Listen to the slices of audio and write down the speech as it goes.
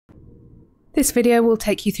This video will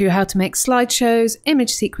take you through how to make slideshows,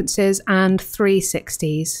 image sequences, and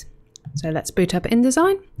 360s. So let's boot up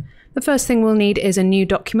InDesign. The first thing we'll need is a new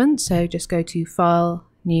document, so just go to File,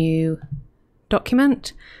 New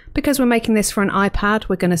Document. Because we're making this for an iPad,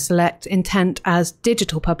 we're going to select Intent as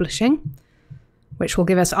Digital Publishing, which will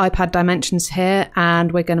give us iPad dimensions here,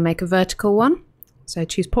 and we're going to make a vertical one. So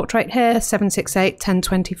choose Portrait here,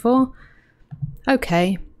 768x1024.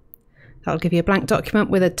 OK. That'll give you a blank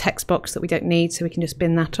document with a text box that we don't need, so we can just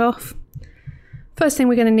bin that off. First thing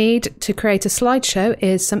we're going to need to create a slideshow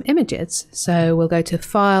is some images. So we'll go to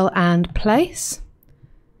File and Place.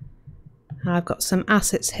 I've got some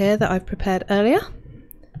assets here that I've prepared earlier.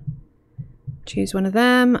 Choose one of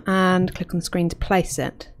them and click on the screen to place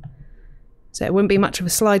it. So it wouldn't be much of a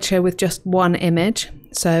slideshow with just one image.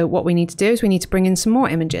 So what we need to do is we need to bring in some more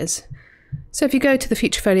images. So if you go to the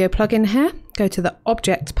FutureFolio plugin here, go to the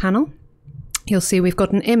Object panel, you'll see we've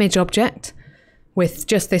got an image object with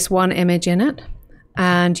just this one image in it.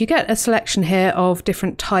 And you get a selection here of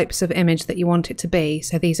different types of image that you want it to be.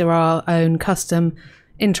 So these are our own custom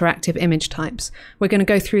interactive image types. We're going to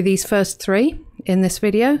go through these first three in this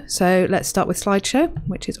video. So let's start with slideshow,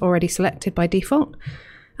 which is already selected by default.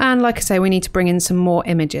 And like I say, we need to bring in some more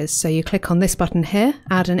images. So you click on this button here,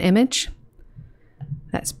 add an image.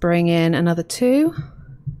 Let's bring in another two.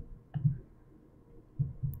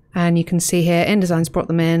 And you can see here, InDesign's brought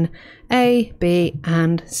them in A, B,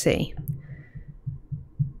 and C.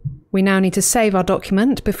 We now need to save our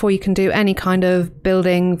document. Before you can do any kind of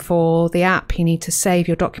building for the app, you need to save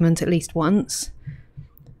your document at least once.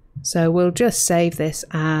 So we'll just save this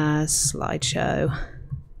as slideshow.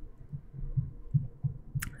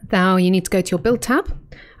 Now you need to go to your Build tab.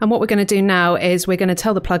 And what we're going to do now is we're going to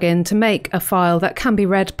tell the plugin to make a file that can be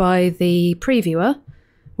read by the previewer,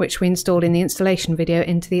 which we installed in the installation video,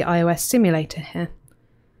 into the iOS simulator here.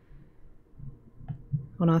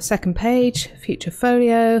 On our second page,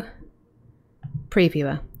 FutureFolio,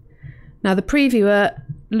 Previewer. Now the previewer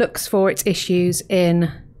looks for its issues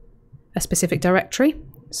in a specific directory.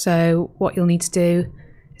 So what you'll need to do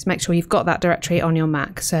is make sure you've got that directory on your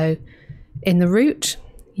Mac. So in the root,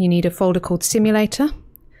 you need a folder called Simulator,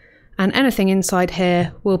 and anything inside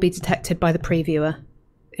here will be detected by the previewer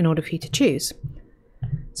in order for you to choose.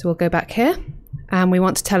 So we'll go back here, and we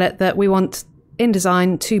want to tell it that we want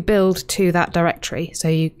InDesign to build to that directory. So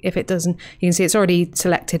if it doesn't, you can see it's already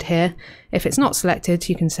selected here. If it's not selected,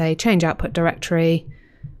 you can say change output directory,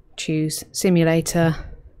 choose simulator,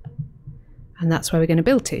 and that's where we're going to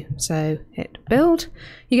build to. So hit build.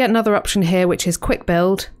 You get another option here, which is quick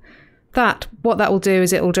build. What that will do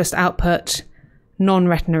is it will just output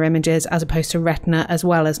non-retina images as opposed to retina as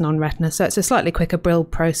well as non-retina. So it's a slightly quicker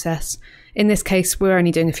build process. In this case, we're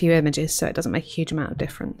only doing a few images, so it doesn't make a huge amount of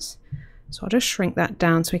difference. So I'll just shrink that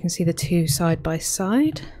down so we can see the two side by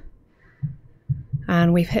side.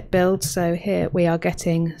 And we've hit build, so here we are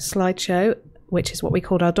getting slideshow, which is what we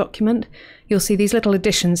called our document. You'll see these little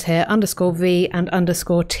additions here, _V and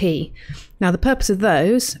 _T. Now the purpose of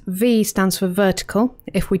those, V stands for vertical.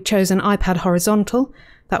 If we chose an iPad horizontal,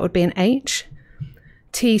 that would be an H.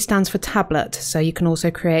 T stands for tablet, so you can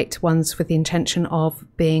also create ones with the intention of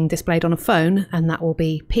being displayed on a phone, and that will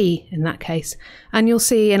be P in that case. And you'll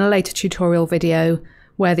see in a later tutorial video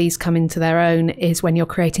where these come into their own is when you're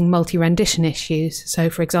creating multi-rendition issues. So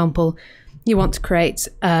for example, you want to create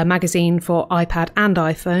a magazine for iPad and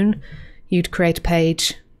iPhone, you'd create a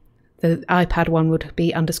page. The iPad one would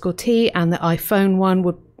be _T and the iPhone one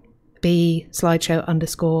would be slideshow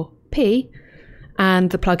 _P.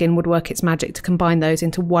 And the plugin would work its magic to combine those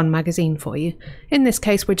into one magazine for you. In this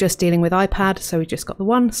case, we're just dealing with iPad, so we just got the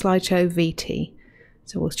one slideshow VT.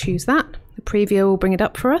 So we'll choose that. The preview will bring it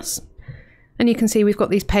up for us. And you can see we've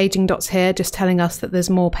got these paging dots here just telling us that there's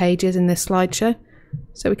more pages in this slideshow.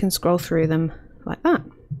 So we can scroll through them like that.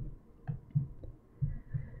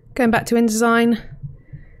 Going back to InDesign,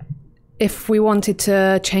 if we wanted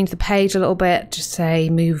to change the page a little bit, just say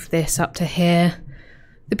move this up to here.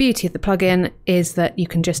 The beauty of the plugin is that you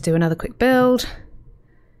can just do another quick build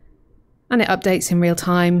and it updates in real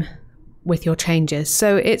time with your changes.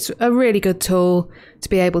 So it's a really good tool to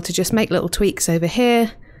be able to just make little tweaks over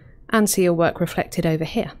here and see your work reflected over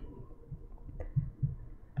here.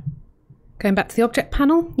 Going back to the object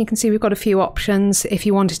panel, you can see we've got a few options. If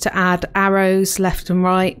you wanted to add arrows left and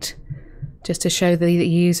right, just to show the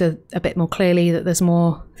user a bit more clearly that there's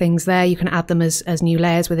more things there, you can add them as new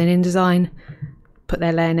layers within InDesign. Put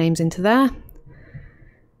their layer names into there.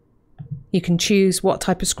 You can choose what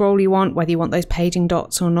type of scroll you want, whether you want those paging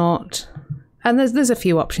dots or not. And there's a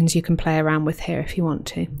few options you can play around with here if you want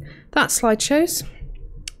to. That's slideshows.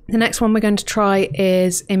 The next one we're going to try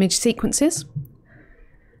is image sequences.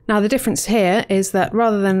 Now the difference here is that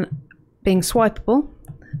rather than being swipeable,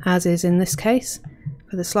 as is in this case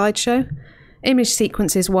for the slideshow, image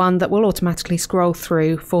sequence is one that will automatically scroll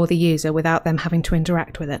through for the user without them having to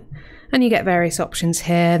interact with it. And you get various options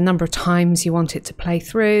here, the number of times you want it to play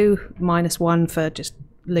through, -1 for just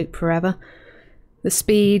loop forever. The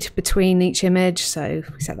speed between each image, so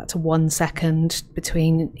we set that to 1 second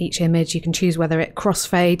between each image. You can choose whether it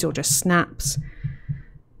crossfades or just snaps.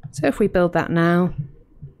 So if we build that now,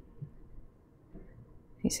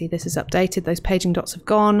 you see this is updated, those paging dots have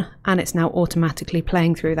gone, and it's now automatically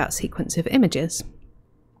playing through that sequence of images.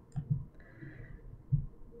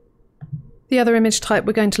 The other image type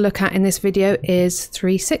we're going to look at in this video is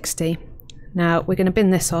 360. Now we're going to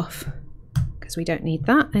bin this off because we don't need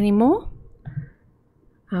that anymore.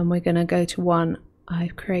 And we're going to go to one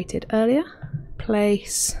I've created earlier,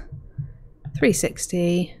 place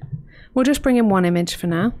 360. We'll just bring in one image for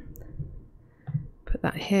now. Put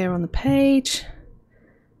that here on the page,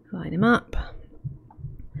 line him up,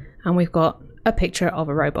 and we've got a picture of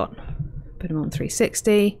a robot. Put him on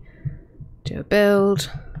 360, do a build.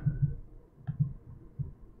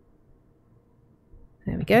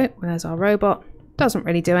 There we go, there's our robot. Doesn't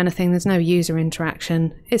really do anything, there's no user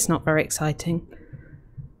interaction, it's not very exciting.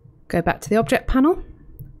 Go back to the object panel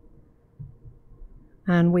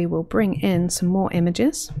and we will bring in some more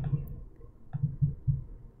images.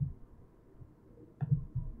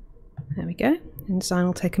 There we go. InDesign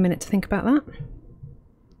will take a minute to think about that.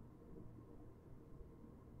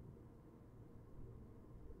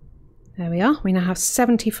 There we are. We now have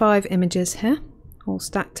 75 images here, all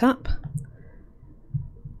stacked up.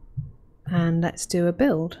 And let's do a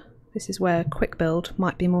build. This is where a quick build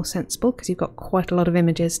might be more sensible because you've got quite a lot of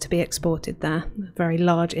images to be exported there, very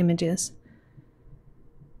large images.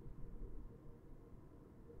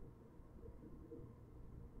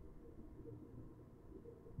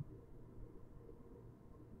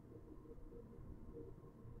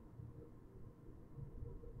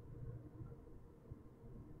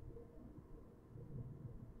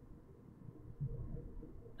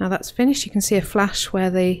 Now that's finished, you can see a flash where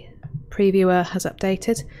the previewer has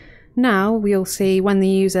updated. Now we'll see when the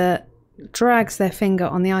user drags their finger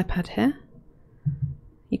on the iPad here,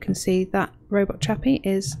 you can see that robot chappie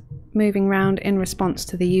is moving around in response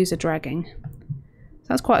to the user dragging. So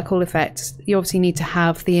that's quite a cool effect. You obviously need to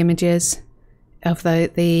have the images of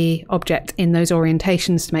the object in those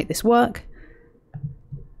orientations to make this work,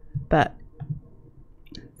 but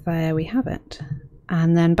there we have it.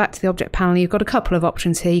 And then back to the object panel, you've got a couple of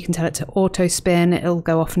options here. You can tell it to auto spin, it'll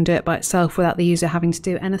go off and do it by itself without the user having to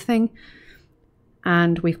do anything.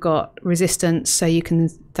 And we've got resistance, so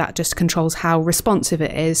that just controls how responsive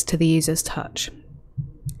it is to the user's touch.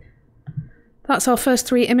 That's our first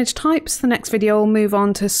 3 image types. The next video will move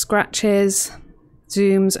on to scratches,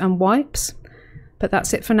 zooms and wipes. But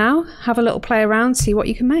that's it for now. Have a little play around, see what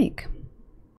you can make.